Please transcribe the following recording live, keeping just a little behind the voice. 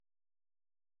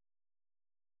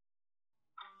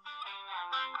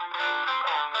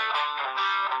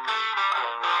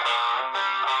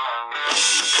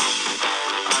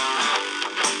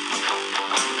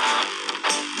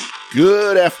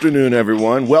Good afternoon,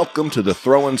 everyone. Welcome to the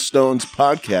Throwing Stones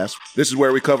podcast. This is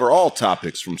where we cover all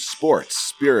topics from sports,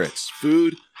 spirits,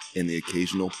 food, and the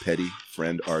occasional petty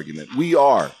friend argument. We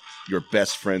are your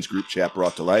best friends group chat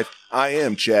brought to life. I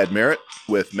am Chad Merritt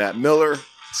with Matt Miller,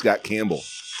 Scott Campbell.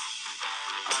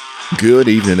 Good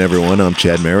evening, everyone. I'm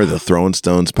Chad Merritt, the Throwing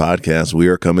Stones podcast. We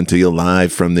are coming to you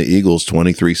live from the Eagles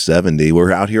 2370.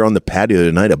 We're out here on the patio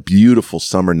tonight, a beautiful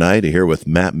summer night here with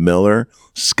Matt Miller,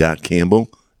 Scott Campbell,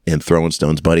 and Throwing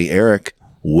Stones buddy Eric.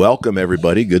 Welcome,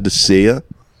 everybody. Good to see you.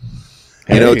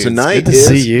 Hey, tonight it's good to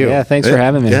see you. Yeah, thanks for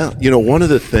having me. Yeah, one of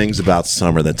the things about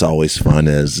summer that's always fun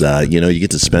is, you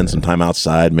get to spend some time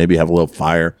outside, maybe have a little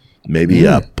fire, maybe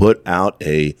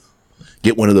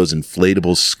get one of those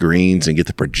inflatable screens and get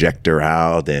the projector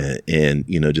out and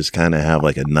just kind of have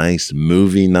like a nice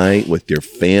movie night with your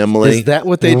family. Is that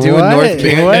what they do in North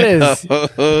Bend? What is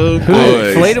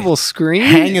inflatable screen?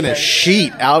 Hanging a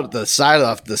sheet out the side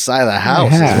of the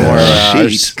house. Yeah.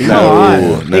 Sheets. Come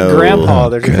on. Hey, Grandpa,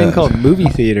 there's a thing called movie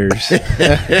theaters.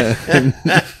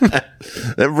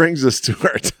 That brings us to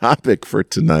our topic for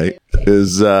tonight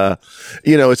is,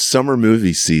 it's summer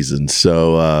movie season.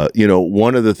 So,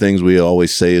 one of the things we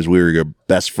always say is we're your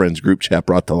best friends group chat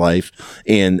brought to life.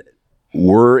 And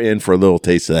we're in for a little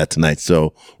taste of that tonight.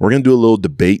 So we're going to do a little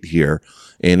debate here,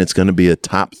 and it's going to be a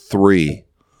top three.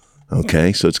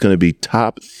 Okay. So it's going to be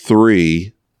top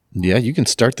three. Yeah, you can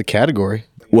start the category.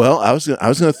 Well, I was going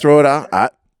to throw it out. I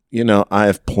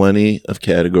have plenty of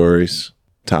categories.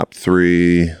 Top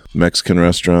three Mexican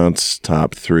restaurants,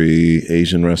 top three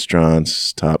Asian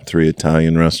restaurants, top three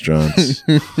Italian restaurants,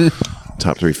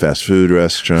 top three fast food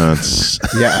restaurants.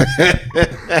 Yeah.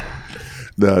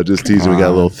 No, just teasing. We got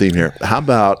a little theme here. How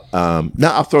about,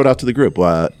 now I'll throw it out to the group.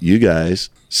 You guys,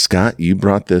 Scott, you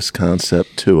brought this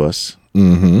concept to us.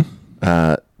 Mm-hmm.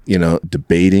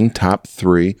 Debating top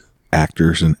three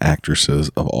actors and actresses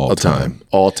of all time.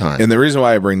 All time. And the reason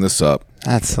why I bring this up,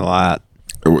 That's a lot.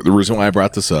 the reason why I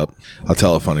brought this up, I'll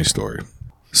tell a funny story.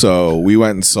 So we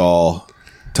went and saw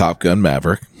Top Gun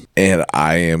Maverick, and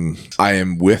I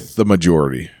am with the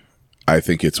majority. I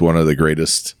think it's one of the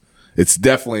greatest. It's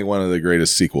definitely one of the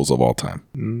greatest sequels of all time.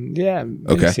 Yeah.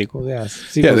 Okay. Sequel,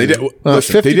 yes. Yeah, they did. Well,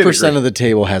 Listen, they did 50% of the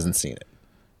table hasn't seen it.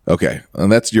 Okay,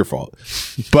 and that's your fault.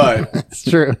 But It's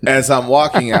true. as I'm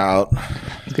walking out,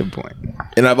 Good point.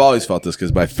 and I've always felt this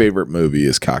because my favorite movie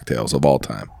is Cocktails of all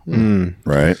time.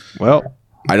 right? Well,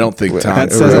 I don't think Tom.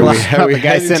 that says a lot about we the guy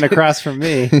headed sitting across from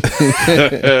me.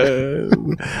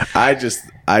 I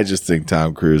just think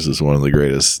Tom Cruise is one of the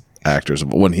greatest actors.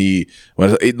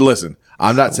 Listen,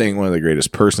 I'm not saying one of the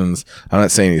greatest persons. I'm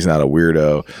not saying he's not a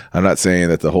weirdo. I'm not saying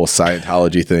that the whole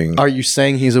Scientology thing. Are you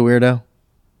saying he's a weirdo?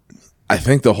 I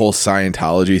think the whole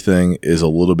Scientology thing is a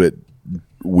little bit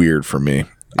weird for me.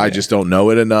 I just don't know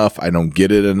it enough. I don't get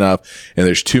it enough. And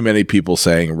there's too many people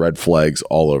saying red flags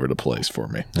all over the place for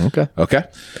me. Okay.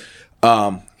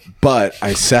 But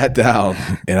I sat down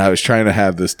and I was trying to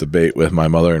have this debate with my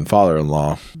mother and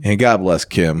father-in-law. And God bless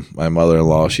Kim, my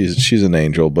mother-in-law. She's an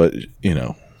angel, but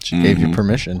She gave you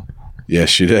permission. yes,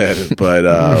 she did.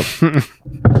 But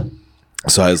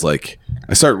so I was like,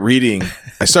 I started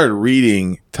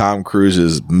reading Tom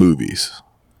Cruise's movies.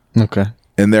 Okay.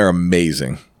 And they're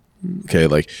amazing. Okay,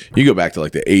 like you go back to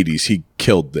like the 80s, he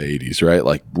killed the 80s, right?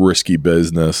 Like Risky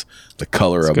Business, The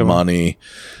Color of Money,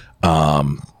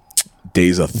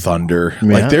 Days of Thunder. Yeah.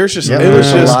 Like there's just Yeah, it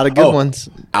was there's just a lot of good ones.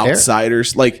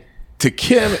 Outsiders. Like to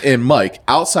Kim and Mike,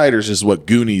 Outsiders is what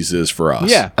Goonies is for us.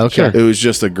 Yeah. Okay. It was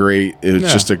just a great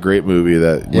movie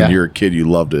that when you're a kid you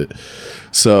loved it.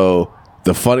 So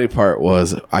the funny part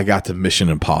was I got to Mission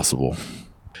Impossible.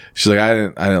 She's like, I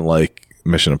didn't like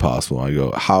Mission Impossible. I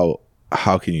go,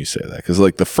 how can you say that? Because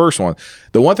like the first one,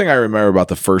 the one thing I remember about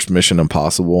the first Mission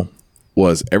Impossible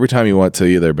was every time you went to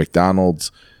either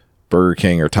McDonald's, Burger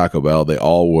King, or Taco Bell, they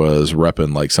all was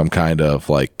repping like some kind of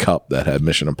like cup that had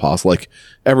Mission Impossible. Like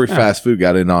every fast food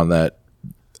got in on that.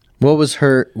 What was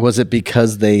was it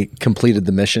because they completed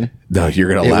the mission? No, you're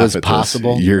gonna It laugh was at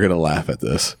possible? this. You're gonna laugh at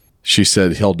this. She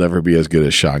said he'll never be as good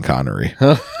as Sean Connery.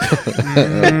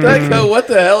 I go, what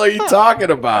the hell are you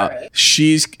talking about?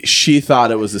 She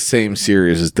thought it was the same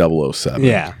series as 007.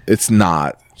 Yeah. It's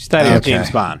not. She thought he was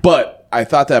James Bond. But I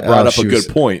thought that brought up a good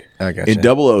point. I gotcha.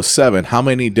 In 007, how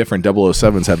many different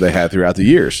 007s have they had throughout the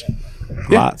years?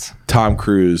 Lots. Tom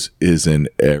Cruise is in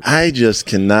every. I just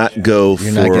cannot go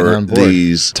You're not getting for on board.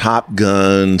 these Top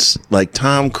Guns like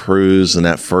Tom Cruise in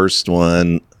that first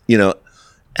one.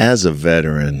 As a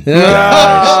veteran,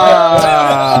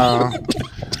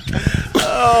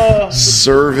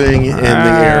 serving in the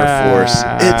Air Force,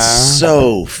 it's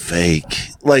so fake.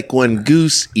 Like when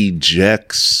Goose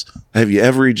ejects, have you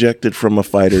ever ejected from a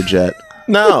fighter jet?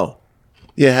 No,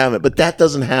 you haven't. But that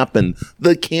doesn't happen.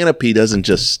 The canopy doesn't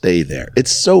just stay there.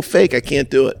 It's so fake. I can't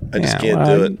do it. I just can't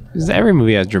do it. Every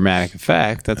movie has dramatic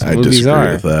effect. That's what I movies disagree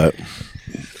are. with that.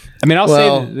 I mean, I'll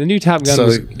say the new Top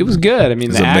Gun it was good. I mean,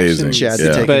 the amazing. action, Chad's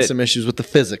taking some issues with the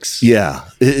physics. Yeah,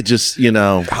 it just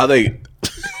How they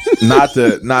not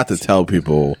to tell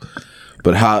people,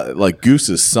 but how like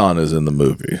Goose's son is in the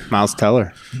movie. Miles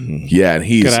Teller, Yeah, and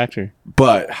he's good actor.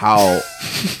 But how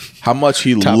much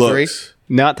he Top looks.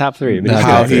 Not top three, but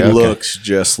How he's he good. looks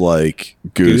just like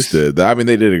Goose did. I mean,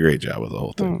 they did a great job with the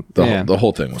whole thing. The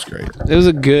whole thing was great. It was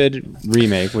a good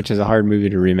remake, which is a hard movie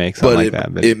to remake. Something like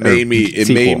that. But it made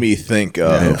me think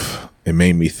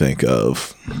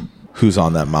of who's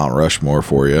on that Mount Rushmore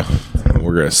for you.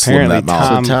 We're gonna slim Apparently that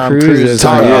mountain. Tom Cruise.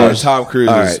 Tom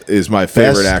Cruise is my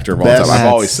favorite actor of all time. I've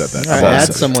always said that. I've always Add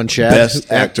said someone, Chad.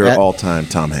 best actor of all time,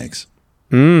 Tom Hanks.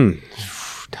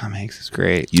 Tom Hanks is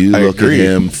great. You I look agree.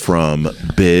 at him from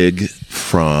Big,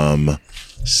 from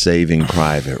Saving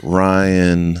Private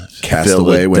Ryan,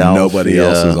 Castaway when nobody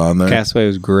else is on there. Castaway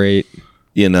was great.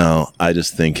 You know, I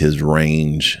just think his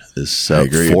range is so. I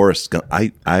agree. Forrest Gump.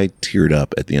 I teared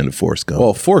up at the end of Forrest Gump.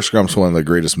 Well, Forrest Gump's one of the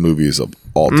greatest movies of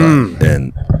all time.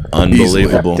 And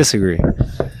unbelievable. Disagree.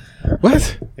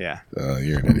 What? Yeah.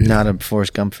 You're an idiot. Not a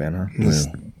Forrest Gump fan,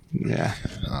 huh? Yeah.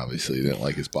 Obviously, you didn't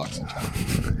like his boxing.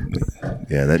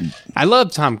 Yeah, that I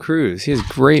love Tom Cruise. He has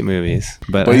great movies.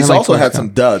 But But I he's like also had Forrest some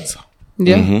Gump. duds.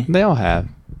 Yeah, they all have.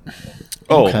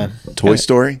 Okay. Toy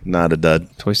Story, not a dud.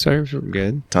 Toy Story was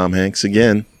good. Tom Hanks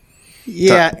again.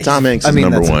 Yeah, Tom Hanks is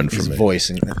number that's one his for me.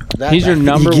 voicing. He's your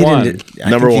number one.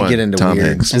 Number one, Get into Tom weird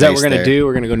Hanks. Is that what space we're gonna there. do?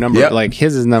 We're gonna go number Yep. like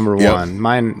his is number Yep. one.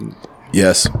 Mine.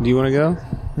 Yes. Do you want to go?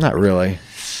 Not really.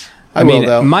 I will,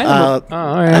 though. Mine. All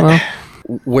right.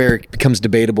 Well, Where it becomes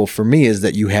debatable for me is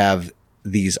that you have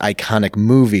these iconic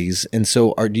movies, and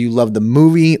so do you love the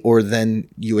movie, or then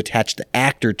you attach the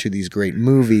actor to these great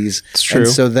movies? It's true. And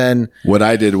so then What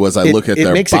I did was I look at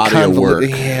their body of work.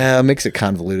 Yeah, it makes it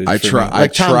convoluted. I for try- me. I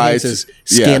Like Tom tried Hanks to- is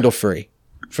yeah. scandal free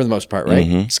for the most part,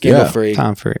 right? Scandal free.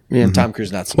 Tom Ford. Yeah. Tom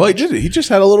Cruise not so Well, he much. did. He just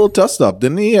had a little dust up,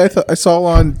 didn't he? I saw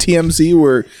on TMZ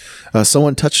where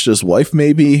someone touched his wife,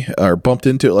 maybe, or bumped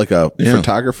into it like a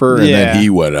photographer, and Yeah. then he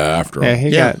went after Yeah,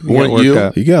 him. he got Weren't worked you?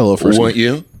 up. He got a little frisky. Want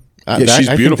you? Yeah, That- she's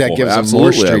I beautiful. think that gives him more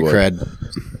Absolutely, I street would. cred.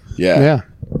 Yeah.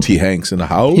 T. Hanks in the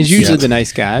house. He's usually the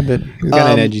nice guy, but he's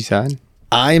got an edgy side.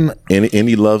 I'm And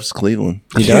he loves Cleveland.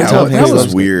 He does. Yeah, Tom that Hanks was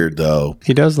loves- weird though.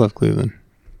 He does love Cleveland.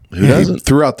 Who doesn't? He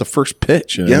threw out the first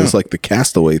pitch, and Yeah. it was like the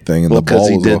Castaway thing, and Well, the ball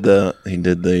because was he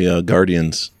did the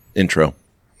Guardians intro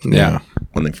Yeah.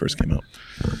 when they first came out.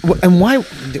 And why?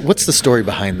 What's the story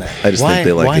behind that? I just Why- think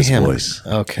they like why his him? voice.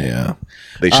 Okay. Yeah.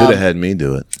 They should have had me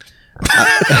do it.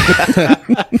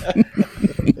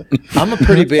 I'm a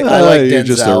pretty big. I like Denzel. You're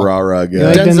just a rah rah guy.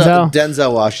 like Denzel, Denzel?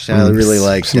 Denzel Washington. I really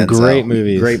like Some Denzel. great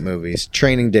movies. Great movies.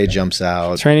 Training Day jumps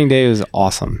out. Training Day was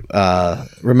awesome.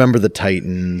 Remember the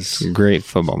Titans. Great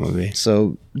football movie.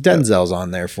 So Denzel's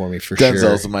on there for me for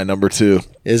Denzel's sure. my number 2.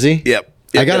 Is he? Yep.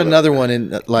 I got another one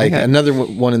in another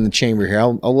one in the chamber here.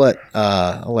 I'll let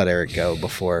Eric go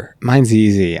before. Mine's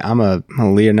easy. I'm a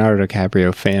Leonardo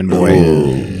DiCaprio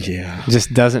fanboy. Yeah.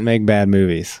 Just doesn't make bad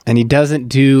movies, and he doesn't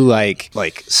do like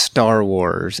Star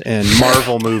Wars and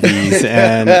Marvel movies,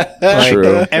 and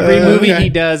True. every movie he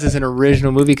does is an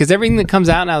original movie because everything that comes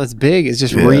out now that's big is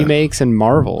just remakes and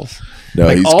Marvels. No,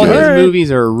 he's All good. his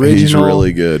movies are original. He's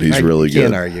really good. He's really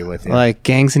Can't good. argue with you. Like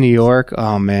Gangs in New York.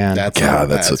 Oh man,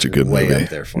 that's such a good way movie. up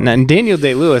there for me. and Daniel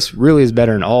Day-Lewis really is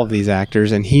better than all of these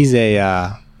actors, and he's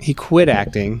he quit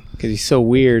acting because he's so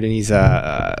weird, and he's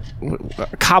a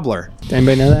cobbler. Does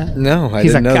anybody know that? No, I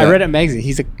He's didn't know I that. read it in magazine.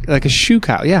 He's like a shoe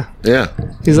cow. Yeah, Yeah.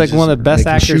 he's like one of the best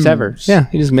making actors shoes. ever. Yeah,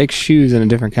 he just makes shoes in a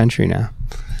different country now.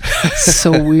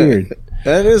 So weird.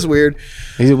 That is weird.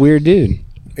 He's a weird dude.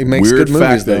 He makes Weird good movies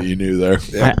fact though. that you knew there.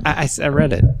 I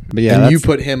read it, but yeah, And you that's-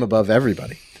 put him above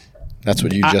everybody. That's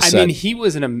what you just I said.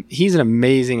 mean, he's an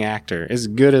amazing actor. As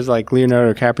good as like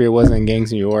Leonardo DiCaprio was in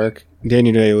Gangs in New York,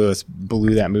 Daniel Day-Lewis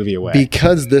blew that movie away.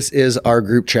 Because this is our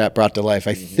group chat brought to life,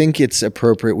 I think it's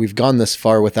appropriate. We've gone this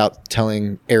far without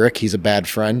telling Eric he's a bad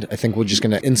friend. I think we're just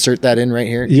going to insert that in right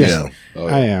here. yeah, Yeah.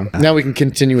 I am. Now we can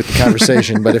continue with the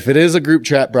conversation. But if it is a group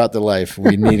chat brought to life,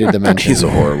 we needed to mention He's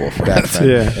a horrible friend. bad friend.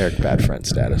 Yeah. Eric, bad friend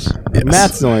status.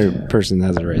 Matt's the only person that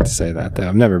has a right to say that, though.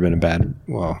 I've never been a bad.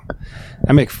 Well,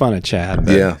 I make fun of Chad.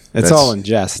 But Yeah, it's that's- all in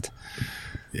jest.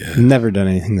 Never done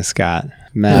anything to Scott.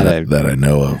 Matt, that I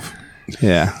know of.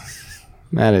 yeah.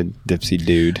 Matt, a dipsy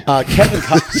dude. Kevin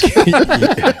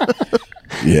Costner.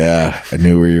 Yeah, I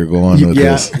knew where you're going with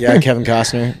this. Yeah, Kevin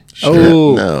Costner.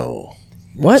 Oh, No.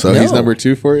 What? So No. he's number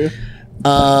 2 for you?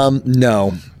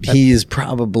 No, he is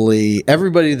probably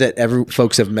everybody that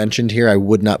folks have mentioned here. I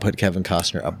would not put Kevin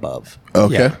Costner above.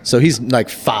 Okay. Yeah. So he's like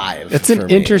 5. it's for an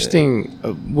me. interesting.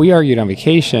 We argued on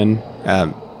vacation,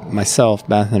 myself,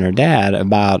 Beth, and her dad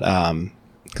about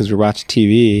because we're watching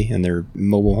TV in their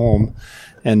mobile home,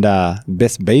 and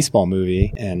this baseball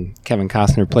movie, and Kevin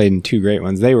Costner played in 2 great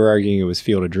ones. They were arguing it was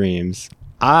Field of Dreams.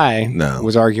 I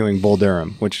was arguing Bull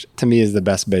Durham, which to me is the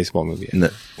best baseball movie.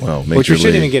 Well, Which we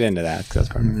shouldn't even get into that because that's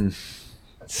part of it.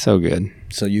 So good.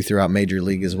 So you threw out Major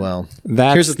League as well.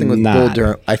 That's Here's the thing with not Bull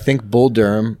Durham. I think Bull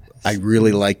Durham. I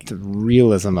really liked. the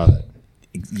realism of it.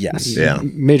 Yes. Yeah.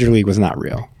 Major League was not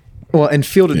real. Well, and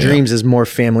Field of Dreams is more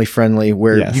family friendly,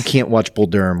 where Yes. you can't watch Bull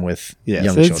Durham with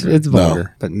young it's, children. it's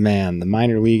vulgar. But man, the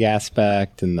minor league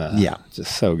aspect and the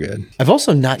just so good. I've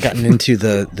also not gotten into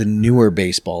the newer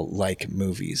baseball like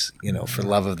movies, for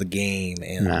Love of the Game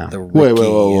and the Rookie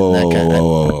and that kind of.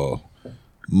 Whoa.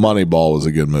 Moneyball was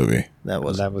a good movie. That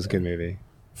was That was a good movie.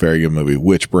 Very good movie,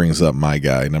 which brings up my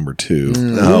guy, number 2.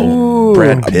 No.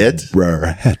 Brad Pitt.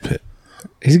 Brad Pitt.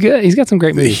 He's good. He's got some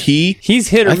great movies. He's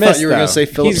hit or I miss. thought you were going to say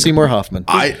Philip Seymour Hoffman.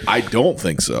 I don't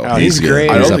think so. Oh, he's good. great.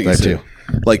 I He's don't up think there, so.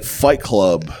 Like Fight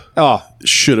Club Oh,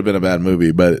 should have been a bad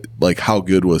movie, but like how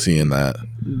good was he in that?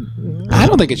 I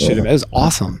don't think it should have. It was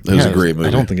awesome. It was a great movie.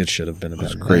 I don't think it should have been a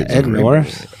bad great. Ed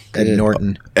North. Ed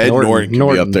Norton. Ed Norton can be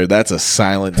Norton. up there. That's a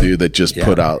silent dude that just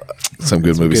put out some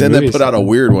good movies. good And then movies. put out a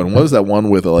weird one. What was that one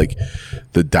with like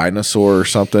the dinosaur or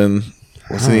something?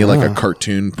 Wasn't he like a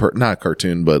cartoon? Not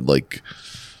cartoon, but like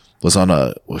was on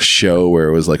a show where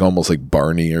it was like almost like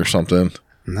Barney or something.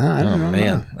 No, I don't know.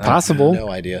 Man, Possible.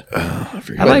 no idea. I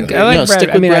like Brad. stick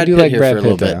I with mean, I Brad do Pitt like here Brad for a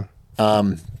little Pitt.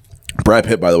 bit. Brad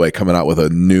Pitt, by the way, coming out with a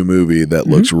new movie that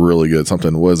looks really good.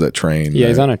 Something was that train? Yeah,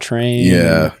 he's on a train.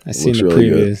 Yeah, I seen looks the really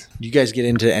previews. Do you guys get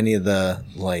into any of the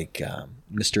like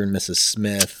Mr. and Mrs.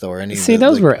 Smith or any? See, of the,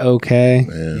 those like, were okay. You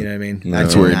know what I mean?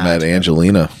 That's where he met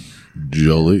Angelina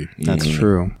Jolie. That's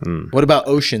true. Mm. What about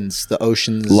Oceans? The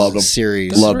Oceans Loved 'em.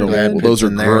 series. Loved them. Brad Pitt's Those are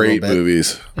in there a little great bit.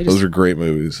 movies. Those are great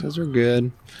movies. Those were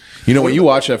good. You know, when you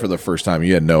watch that for the first time,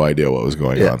 you had no idea what was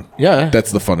going on. Yeah.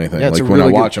 That's the funny thing. Yeah, it's like a when I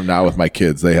really good- watch them now with my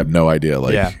kids, they have no idea.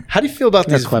 Like, Yeah. How do you feel about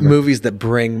That's these clever. movies that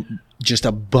bring just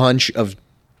a bunch of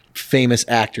famous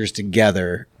actors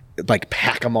together, like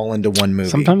pack them all into one movie?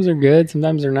 Sometimes they're good.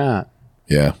 Sometimes they're not.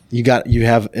 yeah. you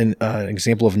have an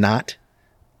example of not.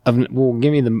 Well,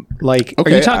 give me the like.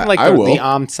 Okay, are you talking like I the will.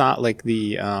 ensemble, like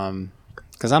the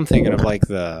Because I'm thinking of like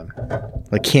the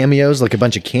Like cameos, like a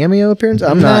bunch of cameo appearances.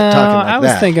 I'm not talking like I was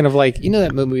that. thinking of like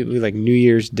that movie like New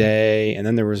Year's Day, and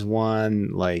then there was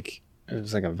one like it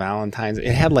was like a Valentine's. It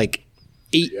had like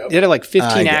 8. It had like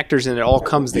 15 actors, and it all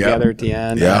comes together at the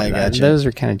end. Yeah. I gotcha. Those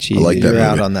are kind of cheesy. I like that You're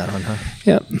out movie. on that one, huh?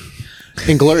 Yep.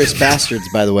 Inglorious Bastards,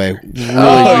 by the way,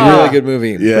 really good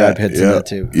movie. Yeah, Brad Pitt's in yeah, that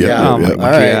too. yeah, Oh my All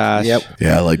right. gosh. Yep.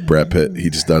 Yeah, I like Brad Pitt. He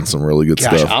just done some really good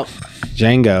Gosh, stuff.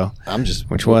 Django, I'm just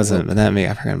which wasn't, but that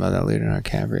I forgot about that Leonardo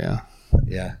DiCaprio.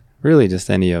 yeah. Really, just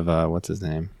any of what's his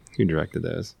name? Who directed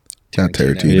those? Not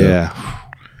Tarantino. Yeah,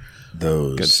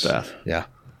 Those good stuff. Yeah.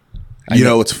 You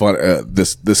know what's fun?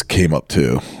 This came up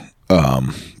too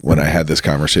when I had this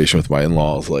conversation with my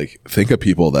in-laws. Like, think of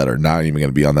people that are not even going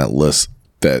to be on that list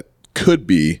that could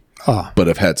be, but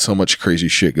have had so much crazy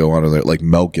shit go on in there. Like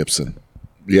Mel Gibson.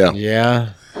 Yeah.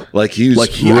 Yeah. Like he was Like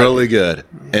he- really good.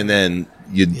 And then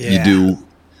you do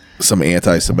Some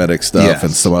anti-Semitic stuff Yes.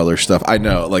 and some other stuff. I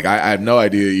know. Like I have no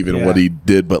idea even what he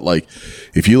did, but like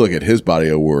if you look at his body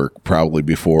of work, probably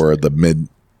before the mid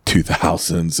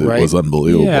 2000s, it Right. was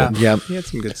unbelievable. Yeah, Yep. He had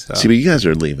some good stuff. See, but you guys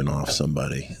are leaving off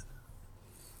somebody.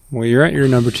 Well, you're at your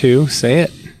number 2. Say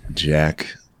it.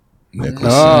 Jack Nicholson.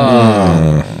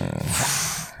 Oh.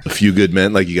 A Few Good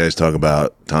Men, like you guys talk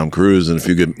about Tom Cruise and a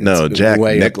few good. No, Jack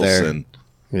way up there. Nicholson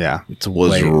Yeah. It's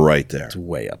was way, right there. It's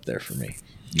way up there for me.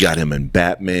 You got him in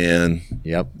Batman.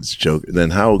 Yep. It's joke.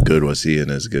 Then how good was he in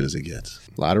As Good as It Gets?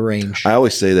 A lot of range. I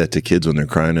always say that to kids when they're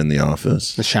crying in the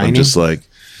office. The Shining? I'm just like,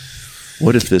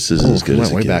 what if this is as good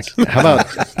as it way gets? back. How about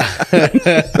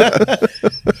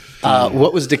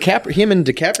what was DiCaprio? Him and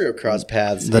DiCaprio crossed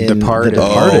paths. The in Departed. The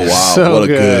Oh wow! So what a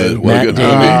good. what a Matt good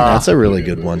Damon. movie. That's a really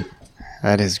good one.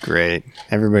 That is great.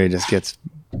 Everybody just gets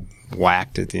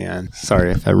whacked at the end. Sorry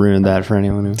if I ruined that for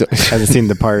anyone who hasn't seen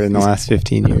Departed in the last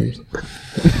 15 years.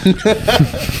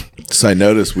 So I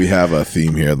noticed we have a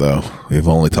theme here, though. We've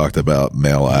only talked about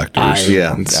male actors.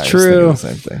 Yeah. It's I was true. thinking the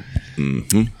same thing.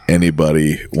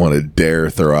 anybody want to dare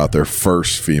throw out their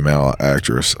first female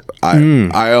actress.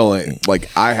 I only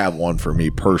I have one for me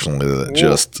personally that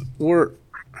just We're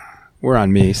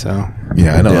on me, so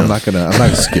I know I'm not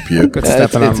gonna skip you. good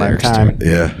stepping on my time.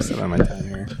 Yeah, Stepping on my time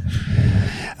here.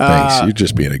 thanks. You're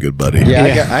just being a good buddy.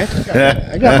 Yeah,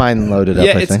 I got mine loaded up.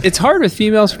 Yeah, I think it's hard with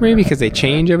females for me because they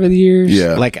change over the years.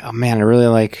 Yeah. Like, oh man, I really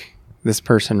like this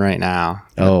person right now.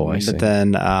 Oh, I see. But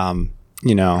then,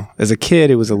 as a kid,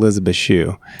 it was Elizabeth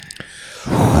Shue.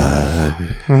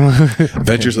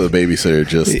 Adventures of the Babysitter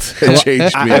just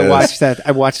changed me. I watched that.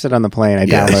 I watched it on the plane. I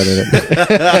downloaded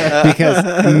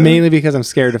it because I'm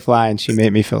scared to fly, and she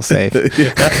made me feel safe.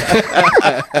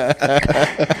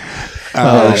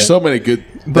 There's so many good.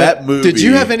 That movie. Did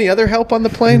you have any other help on the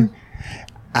plane?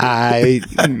 I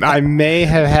may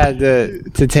have had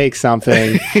to take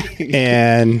something,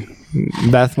 and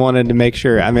Beth wanted to make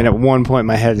sure. I mean, at one point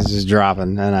my head is just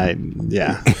dropping, and I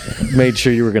Made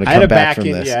sure you were going to I had come a back back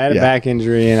from this. I had a back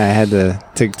injury, and I had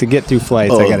to get through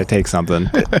flights. I got to take something.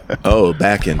 Oh,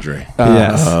 back injury.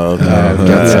 Yes.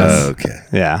 Okay.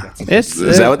 Yeah. Is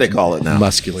that what they call it now?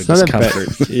 Muscular Something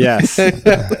discomfort. Yes.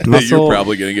 You're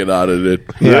probably gonna get audited.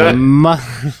 Yeah.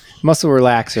 Muscle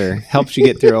relaxer helps you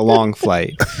get through a long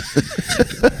flight.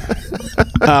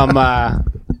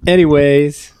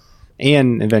 Anyways,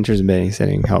 and Adventures in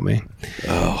Babysitting helped me.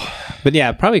 Oh. But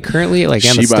yeah, probably currently like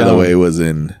Emma She, Stone. by the way, was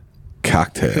in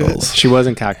Cocktails. She was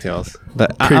in Cocktails,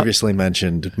 but Previously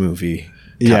mentioned movie.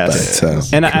 yes,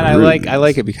 That and I really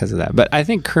like it because of that. But I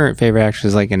think current favorite actress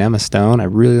is like an Emma Stone. I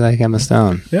really like Emma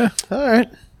Stone. Yeah, All right.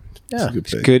 Yeah. good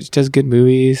pick. Good, does good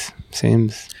movies.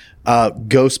 Seems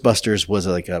Ghostbusters was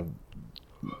like a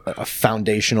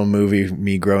foundational movie for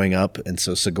me growing up, and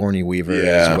so Sigourney Weaver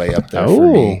Yeah. is way up there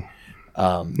for me.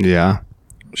 yeah.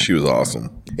 She was awesome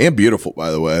and beautiful, by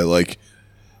the way. Like,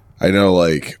 I know,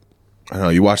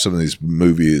 you watch some of these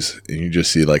movies and you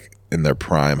just see, like, in their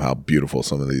prime how beautiful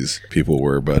some of these people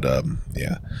were. But,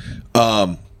 yeah.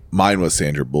 Mine was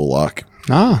Sandra Bullock.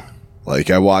 Oh, Like,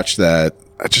 I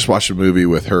just watched a movie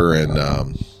with her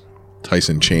and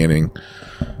Tyson Channing.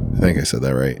 I think I said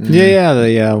that right.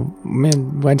 yeah.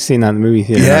 Man, I'd seen that in the movie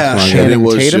theater. not too long ago. and it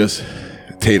was Tatum? just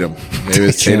Tatum. Maybe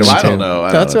it's Tatum. I don't know.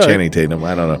 That's all right. Channing Tatum.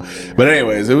 I don't know. But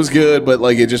anyways, it was good. But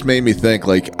like, it just made me think.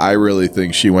 Like, I really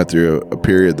think she went through a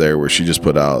period there where she just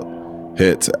put out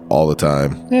hits all the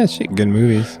time. Yeah, good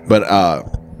movies. But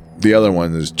the other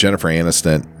one is Jennifer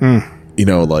Aniston. You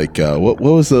know, like what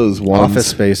was those ones? Office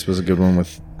Space was a good one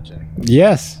with.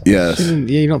 Yes. Yes.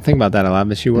 You don't think about that a lot,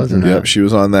 but she was in Yep, that. she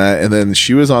was on that, and then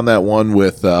she was on that one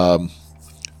with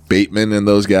Bateman and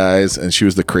those guys, and she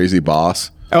was the crazy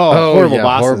boss. Oh, Horrible yeah,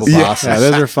 Bosses. Horrible Bosses. Yeah,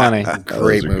 those are funny.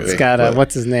 Great are movie. It's got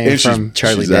what's his name And she's- from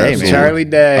Charlie she's Day, absolutely- man. Charlie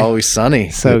Day. Always Sunny.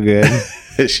 So good.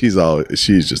 she's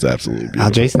just absolutely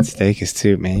beautiful. Jason Sudeikis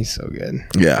too, man. He's so good.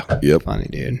 Yeah. Yep. Funny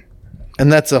dude.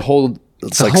 And that's a whole.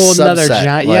 It's A like whole nother subset,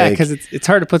 giant. like, Yeah, because it's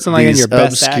hard to put something in these your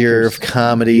best obscure actors.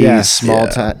 comedies, Yeah. small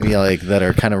time, like that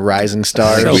are kind of rising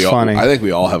stars. So funny. I think we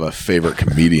all have a favorite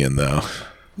comedian, though.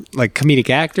 Like comedic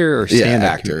actor or Yeah, stand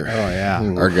actor. Oh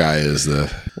yeah. Our guy is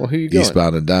the Well, who you going?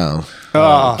 Eastbound and Down.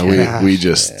 Oh, We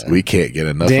we can't get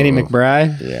enough. Danny of him.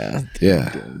 McBride. Yeah,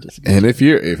 Yeah, and if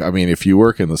you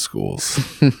work in the schools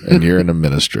and you're an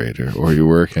administrator or you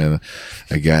work in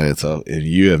a guy that's out and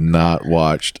you have not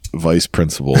watched Vice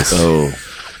Principals, Oh,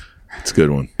 it's a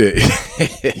good one.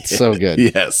 it's so good.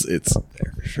 yes, it's.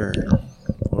 For sure.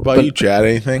 What about you, Chad?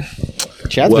 Anything?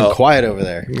 Chad's Well- been quiet over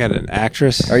there. You got an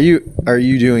actress. Are you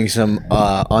doing some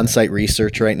on-site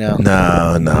research right now? No,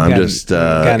 I'm got- just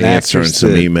got an answering actress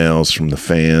some that- emails from the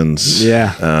fans.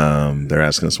 Yeah. They're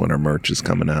asking us when our merch is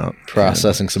coming out.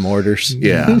 Processing some orders.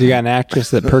 Yeah. You got an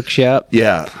actress that perks you up.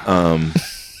 Yeah.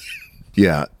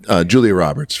 Julia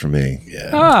Roberts for me. Yeah.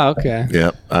 Oh, okay.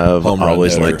 Yep. I've Home Run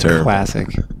always Hitter. liked her. Classic.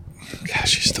 Gosh,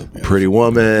 she's still beautiful. Pretty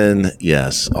Woman.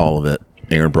 Yes, all of it.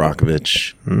 Aaron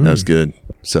Brockovich. That was good.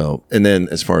 So, and then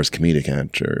as far as comedic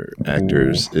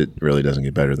actors, it really doesn't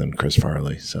get better than Chris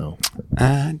Farley. So,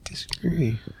 I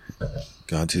disagree.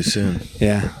 Gone too soon.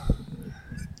 Yeah.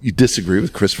 you disagree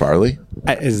with Chris Farley?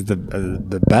 Is the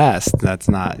best. That's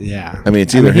not. Yeah. I mean,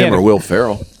 it's either he him had or a- Will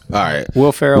Ferrell. All right.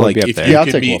 Will Ferrell Like would be up if there. you I'll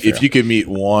could take Will meet Ferrell. if you could meet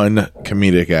one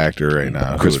comedic actor right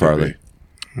now, Chris who would it Farley. be?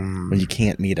 Well, you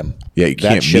can't meet him. Yeah, you That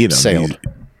can't ship meet him. sailed.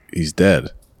 He's dead.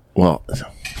 Well,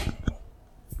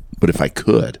 but if I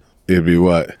could, It'd be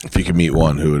what? If you could meet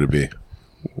one, who would it be?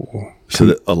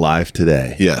 alive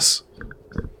today, Yes,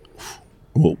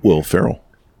 Will Ferrell.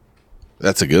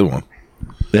 that's a good one.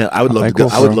 Yeah, I would love like to go.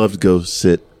 Will I would Ferrell. love to go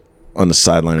sit on the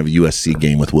sideline of a USC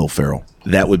game with Will Ferrell.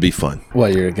 That would be fun.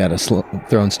 Well, you got a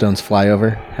Throwing Stones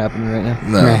flyover happening right now?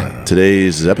 No.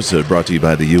 Today's episode brought to you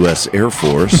by the U.S. Air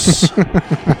Force.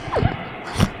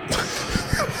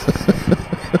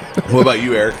 What about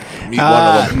you, Eric? Meet one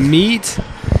of them. Meat.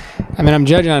 I mean, I'm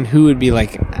judging on who would be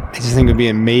like. I just think it would be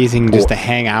amazing just to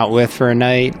hang out with for a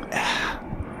night.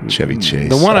 Chevy Chase.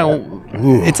 The one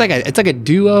it's like a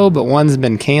duo, but one's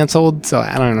been canceled, so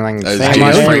I don't know. If I can say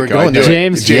James much. Franco.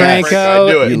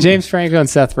 I do it. James Franco and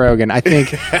Seth Rogen. I think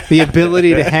the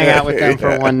ability to hang out with them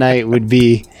for one night would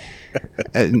be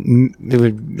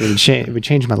it would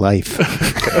change my life.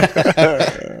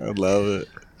 I love it.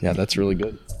 Yeah, that's really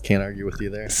good. Can't argue with you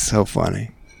there. So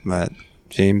funny, but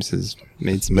James has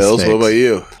made some Mills, mistakes. what about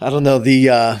you? I don't know.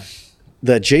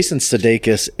 The Jason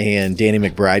Sudeikis and Danny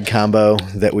McBride combo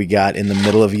that we got in the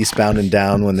middle of Eastbound and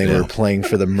Down when they were playing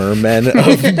for the Mermen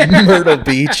of Myrtle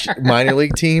Beach minor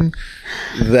league team,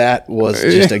 that was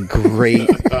just a great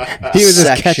He was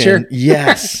a catcher?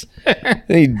 Yes.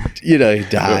 And he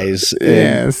dies.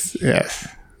 Yes.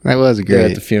 That was There great.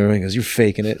 at the funeral, he goes, "You're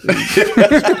faking it."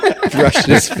 Brushed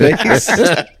his face.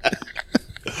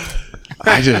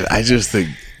 I just think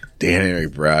Danny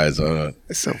McBride's on it.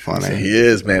 It's so funny. He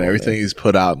is, man. Everything he's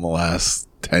put out in the last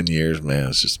 10 years, man,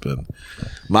 it's just been.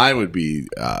 Mine would be,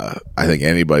 I think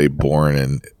anybody born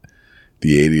in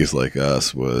the 80s like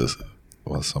us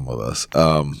some of us,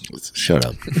 Shut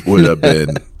up. would have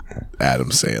been Adam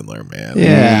Sandler, man.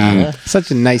 Yeah,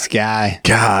 such a nice guy.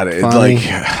 God, it's Funny. like.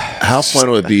 How fun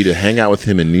would it be to hang out with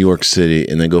him in New York City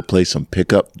and then go play some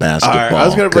pickup basketball? All right, I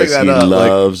was gonna bring 'cause that he up, like,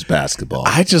 loves basketball.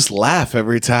 I just laugh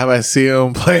every time I see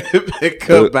him play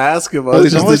pickup basketball. He's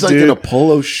It's just always a like dude. in a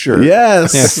polo shirt.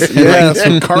 Yes, yes,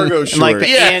 some cargo shorts. And like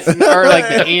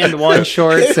the and one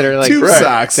shorts that are like Tube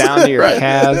socks down to your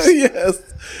calves. Yes,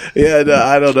 yeah. No,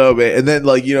 I don't know, man. And then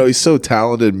like he's so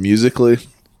talented musically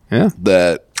Yeah.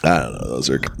 that I don't know. Those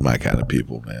are my kind of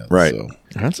people, man. Right. So.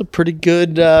 That's a pretty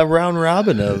good round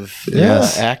robin of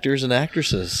Yes. actors and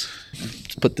actresses.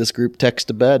 Let's put this group text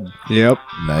to bed. Yep.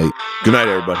 Night. Good night,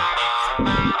 everybody.